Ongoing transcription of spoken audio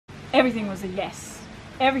everything was a yes.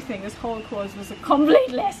 Everything, this whole course was a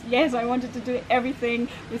complete yes. I wanted to do everything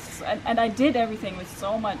with, and I did everything with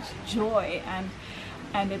so much joy,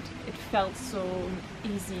 and it felt so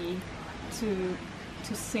easy to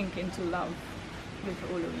sink into love with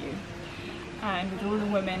all of you, and with all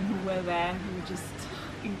the women who were there, who were just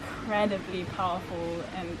incredibly powerful,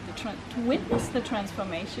 and to witness the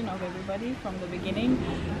transformation of everybody from the beginning,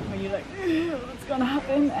 where you're like, what's gonna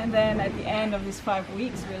happen, and then at the end of these 5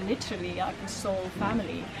 weeks we're literally like a soul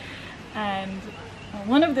family. And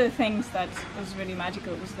one of the things that was really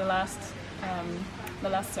magical was the last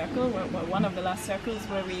circle, one of the last circles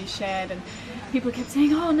where we shared, and people kept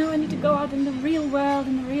saying, oh no, I need to go out in the real world,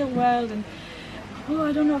 and oh,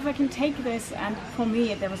 I don't know if I can take this. And for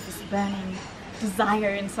me there was this burning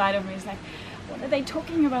desire inside of me. It's like, what are they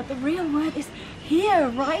talking about? The real world is here,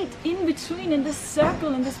 right in between, in this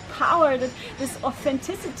circle, in this power, this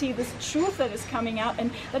authenticity, this truth that is coming out. And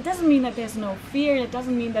that doesn't mean that there's no fear, it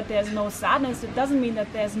doesn't mean that there's no sadness, it doesn't mean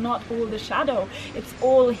that there's not all the shadow. It's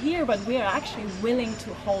all here, but we are actually willing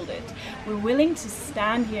to hold it. We're willing to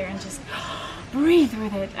stand here and just breathe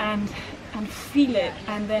with it and feel it,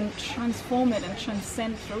 and then transform it and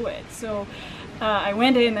transcend through it. So I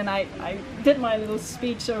went in and I did my little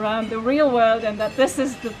speech around the real world, and that this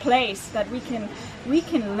is the place that we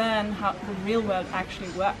can learn how the real world actually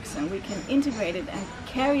works, and we can integrate it and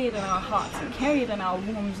carry it in our hearts and carry it in our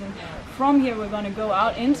wombs, and from here we're going to go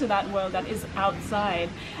out into that world that is outside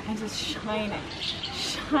and just shine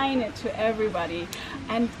it to everybody.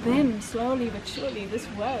 And then slowly but surely this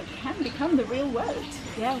world can become the real world.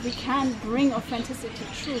 Yeah, we can bring authenticity,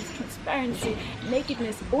 truth, transparency,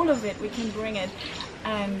 nakedness, all of it, we can bring it.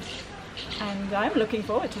 And I'm looking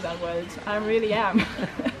forward to that world. I really am.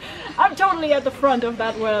 I'm totally at the front of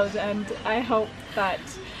that world, and I hope that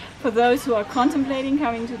for those who are contemplating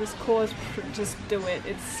coming to this course, just do it.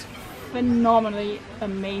 It's phenomenally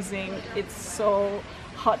amazing. It's so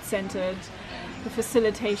heart-centered. The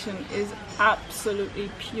facilitation is absolutely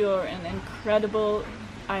pure and incredible.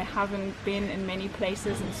 I haven't been in many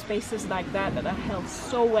places and spaces like that are held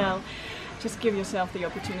so well. Just give yourself the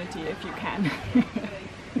opportunity if you can.